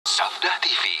Safdah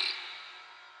TV.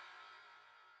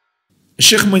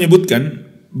 Syekh menyebutkan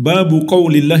babu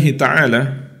qaulillahi ta'ala,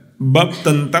 bab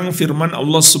tentang firman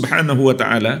Allah Subhanahu wa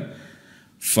ta'ala,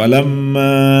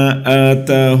 falamma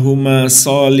atahuma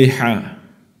salihah,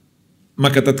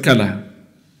 maka tatkala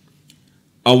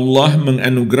Allah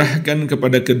menganugerahkan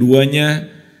kepada keduanya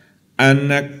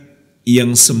anak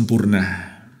yang sempurna,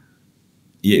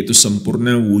 yaitu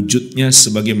sempurna wujudnya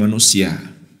sebagai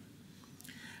manusia,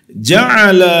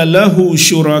 ja'ala lahu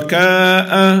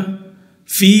syuraka'a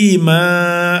fima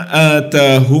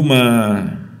atahuma,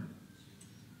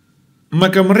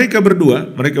 maka mereka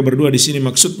berdua di sini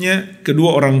maksudnya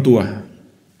kedua orang tua,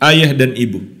 ayah dan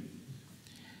ibu,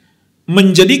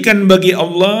 menjadikan bagi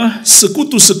Allah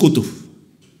sekutu-sekutu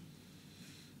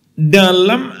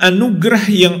dalam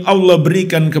anugerah yang Allah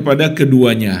berikan kepada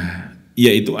keduanya,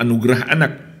 yaitu anugerah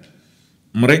anak.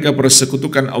 Mereka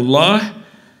persekutukan Allah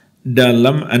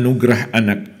dalam anugerah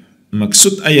anak.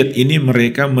 Maksud ayat ini,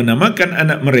 mereka menamakan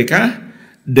anak mereka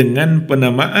dengan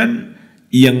penamaan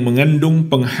yang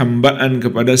mengandung penghambaan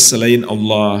kepada selain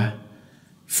Allah.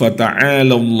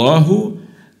 Fata'alallahu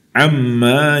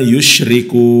amma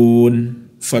yusyrikun.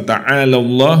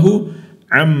 Fata'alallahu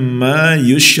amma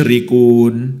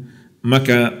yusyrikun.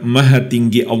 Maka maha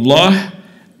tinggi Allah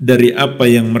dari apa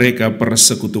yang mereka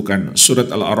persekutukan. Surat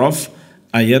Al-A'raf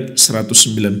ayat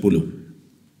 190.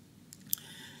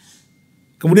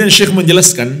 Kemudian Syekh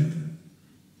menjelaskan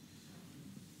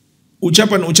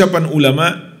ucapan-ucapan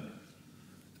ulama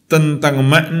tentang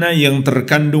makna yang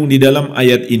terkandung di dalam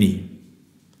ayat ini.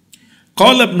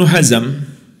 Qala Ibnu Hazm,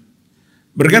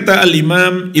 berkata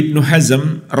Al-Imam Ibnu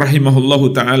Hazm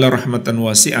rahimahullahu ta'ala rahmatan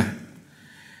wasi'ah,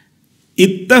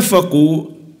 ittafaqu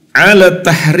ala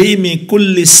tahrimi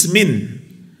kulli ismin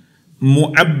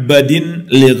mu'abbadin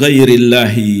li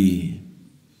ghairillahi.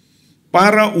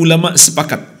 Para ulama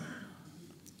sepakat,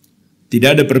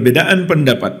 tidak ada perbedaan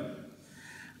pendapat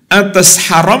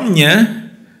atas haramnya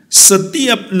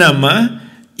setiap nama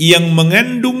yang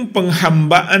mengandung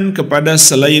penghambaan kepada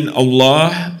selain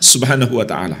Allah Subhanahu wa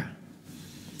ta'ala.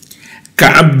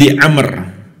 Ka'abdi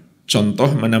Amr,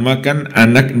 contoh menamakan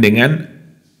anak dengan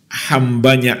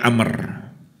hambanya Amr,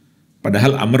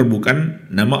 padahal Amr bukan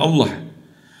nama Allah.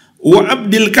 Wa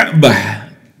Abdil Ka'bah,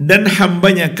 dan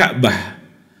hambanya Ka'bah.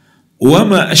 Wa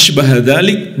ma asbaha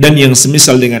dzalik, dan yang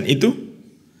semisal dengan itu.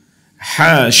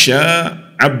 Hasya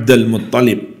Abdul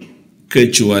Muttalib,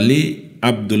 kecuali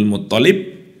Abdul Muttalib.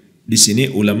 Di sini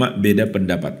ulama beda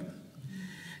pendapat.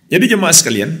 Jadi jemaah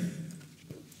sekalian,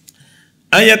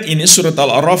 ayat ini surat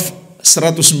Al-A'raf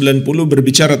 190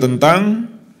 berbicara tentang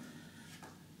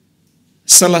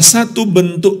salah satu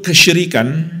bentuk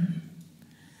kesyirikan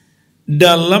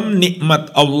dalam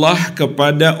nikmat Allah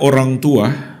kepada orang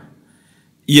tua,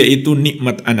 yaitu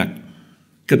nikmat anak.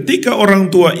 Ketika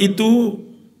orang tua itu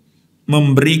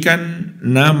memberikan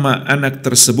nama anak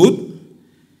tersebut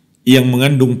yang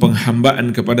mengandung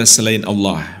penghambaan kepada selain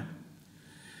Allah.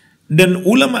 Dan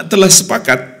ulama telah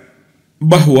sepakat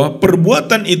bahwa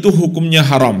perbuatan itu hukumnya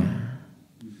haram.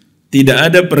 Tidak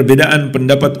ada perbedaan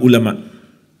pendapat ulama.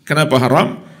 Kenapa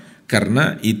haram?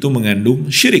 Karena itu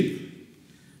mengandung syirik.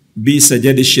 Bisa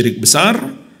jadi syirik besar,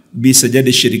 bisa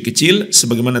jadi syirik kecil,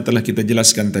 sebagaimana telah kita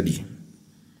jelaskan tadi.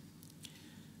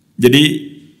 Jadi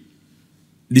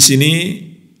di sini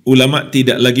ulama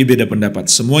tidak lagi beda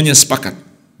pendapat, semuanya sepakat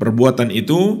perbuatan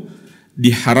itu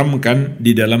diharamkan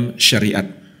di dalam syariat.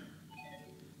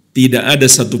 Tidak ada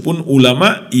satupun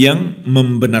ulama yang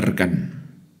membenarkan.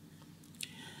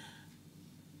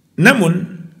 Namun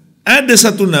ada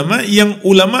satu nama yang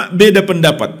ulama beda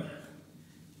pendapat,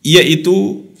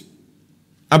 yaitu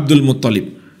Abdul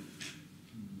Muttalib.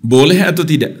 Boleh atau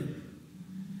tidak?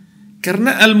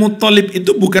 Karena Al-Muttalib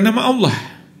itu bukan nama Allah.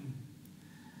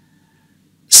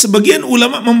 Sebagian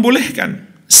ulama membolehkan,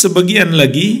 sebagian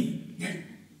lagi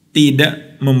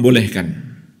tidak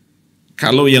membolehkan.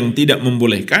 Kalau yang tidak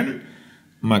membolehkan,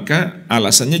 maka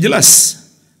alasannya jelas.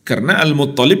 Karena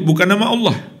Al-Muttalib bukan nama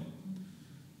Allah.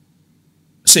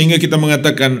 Sehingga kita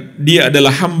mengatakan dia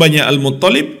adalah hambanya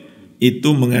Al-Muttalib, itu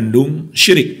mengandung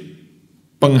syirik,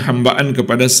 penghambaan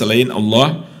kepada selain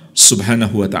Allah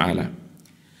Subhanahu wa ta'ala.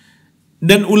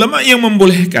 Dan ulama yang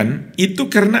membolehkan itu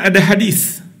karena ada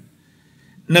hadis.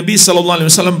 Nabi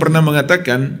SAW pernah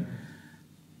mengatakan,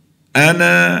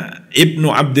 Ana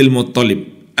ibnu Abdul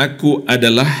Muttalib, aku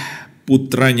adalah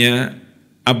putranya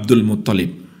Abdul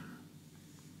Muttalib.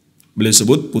 Beliau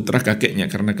sebut putra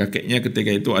kakeknya, karena kakeknya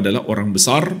ketika itu adalah orang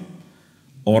besar,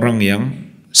 orang yang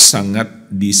sangat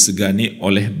disegani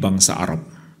oleh bangsa Arab.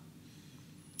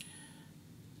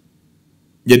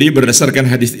 Jadi berdasarkan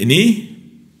hadis ini,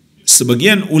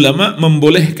 sebagian ulama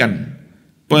membolehkan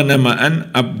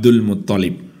penamaan Abdul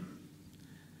Muttalib.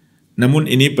 Namun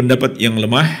ini pendapat yang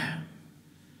lemah,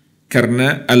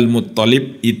 karena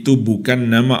Al-Muttalib itu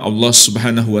bukan nama Allah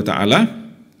Subhanahu wa taala,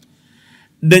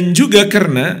 dan juga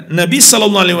karena Nabi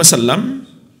sallallahu alaihi wasallam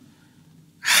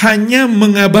hanya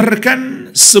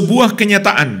mengabarkan sebuah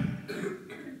kenyataan.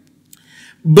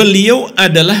 Beliau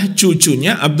adalah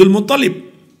cucunya Abdul Muttalib.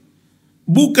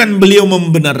 Bukan beliau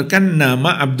membenarkan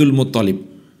nama Abdul Muttalib.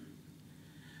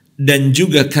 Dan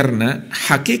juga karena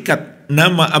hakikat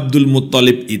nama Abdul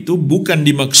Muttalib itu bukan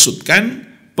dimaksudkan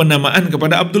penamaan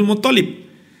kepada Abdul Muttalib,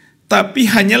 tapi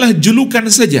hanyalah julukan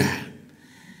saja.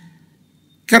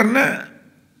 Karena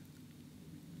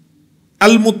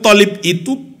Al-Muttalib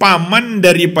itu paman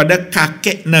daripada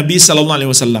kakek Nabi sallallahu alaihi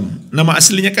wasallam. Nama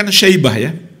aslinya kan Syaibah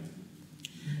ya.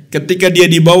 Ketika dia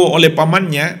dibawa oleh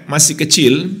pamannya masih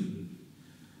kecil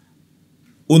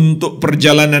untuk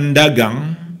perjalanan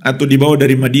dagang atau dibawa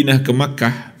dari Madinah ke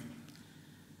Makkah,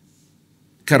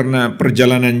 karena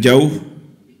perjalanan jauh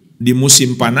di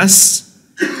musim panas,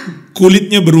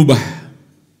 kulitnya berubah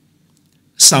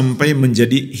sampai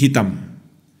menjadi hitam.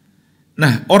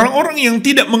 Nah, orang-orang yang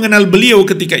tidak mengenal beliau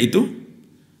ketika itu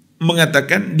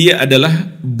mengatakan dia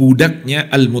adalah budaknya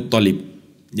Al-Muttalib.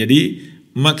 Jadi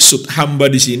maksud hamba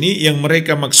di sini yang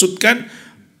mereka maksudkan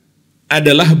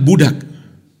adalah budak,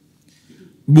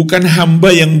 bukan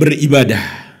hamba yang beribadah.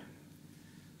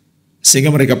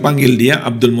 Sehingga mereka panggil dia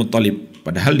Abdul Muttalib,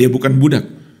 padahal dia bukan budak.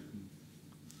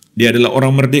 Dia adalah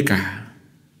orang merdeka.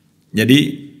 Jadi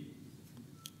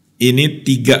ini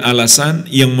 3 alasan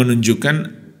yang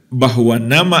menunjukkan bahwa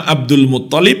nama Abdul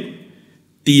Muttalib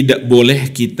tidak boleh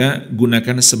kita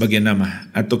gunakan sebagai nama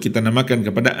atau kita namakan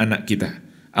kepada anak kita.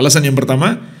 Alasan yang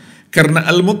pertama, karena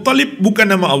Al-Muttalib bukan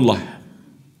nama Allah.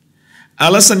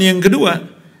 Alasan yang kedua,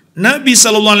 Nabi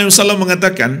SAW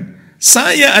mengatakan,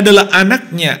 saya adalah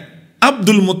anaknya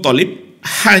Abdul Muttalib,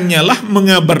 hanyalah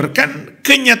mengabarkan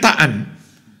kenyataan,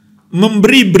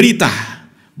 memberi berita,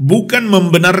 bukan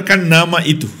membenarkan nama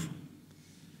itu.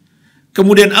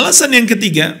 Kemudian alasan yang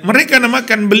ketiga, mereka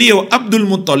namakan beliau Abdul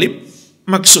Muttalib,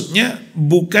 maksudnya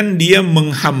bukan dia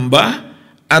menghamba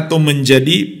atau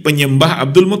menjadi penyembah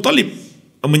Abdul Muttalib,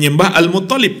 menyembah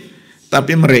Al-Muttalib,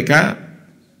 tapi mereka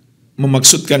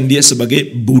memaksudkan dia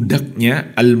sebagai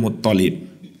budaknya Al-Muttalib.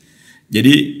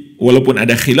 Jadi walaupun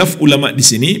ada khilaf ulama di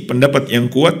sini, pendapat yang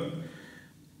kuat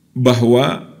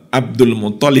bahwa Abdul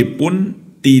Muttalib pun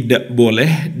tidak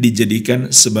boleh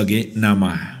dijadikan sebagai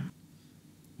nama.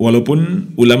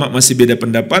 Walaupun ulama masih beda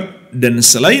pendapat, dan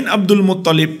selain Abdul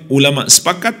Muttalib, ulama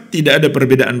sepakat tidak ada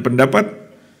perbedaan pendapat,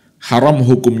 haram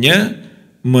hukumnya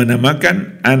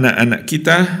menamakan anak-anak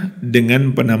kita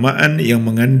dengan penamaan yang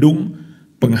mengandung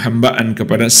penghambaan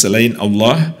kepada selain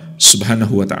Allah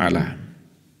Subhanahu wa ta'ala.